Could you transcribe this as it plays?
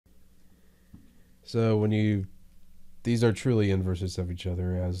So these are truly inverses of each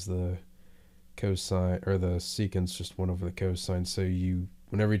other, as the cosine or the secant's just 1 over the cosine. So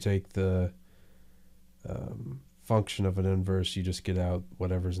whenever you take the function of an inverse, you just get out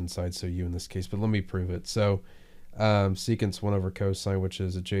whatever's inside, so u in this case. But let me prove it. So secant's 1 over cosine, which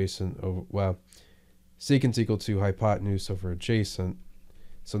is adjacent over, well, secant's equal to hypotenuse over adjacent.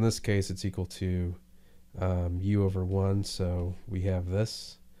 So in this case, it's equal to u over 1. So we have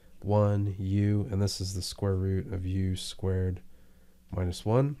this 1 u, and this is the square root of u squared minus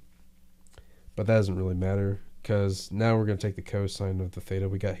 1. But that doesn't really matter, because now we're going to take the cosine of the theta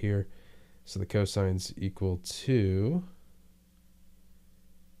we got here. So the cosine's equal to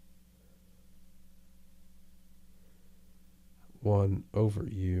one over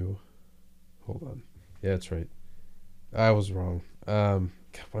u. Hold on. Yeah, that's right. I was wrong. Why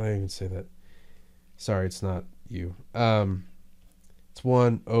did I even say that? Sorry, it's not u. It's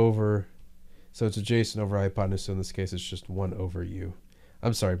 1 over, so it's adjacent over hypotenuse. So in this case, it's just 1 over u.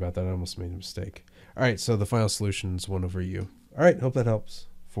 I'm sorry about that. I almost made a mistake. All right, so the final solution is 1 over u. All right, hope that helps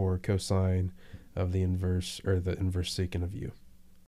for cosine of the inverse, or the inverse secant of u.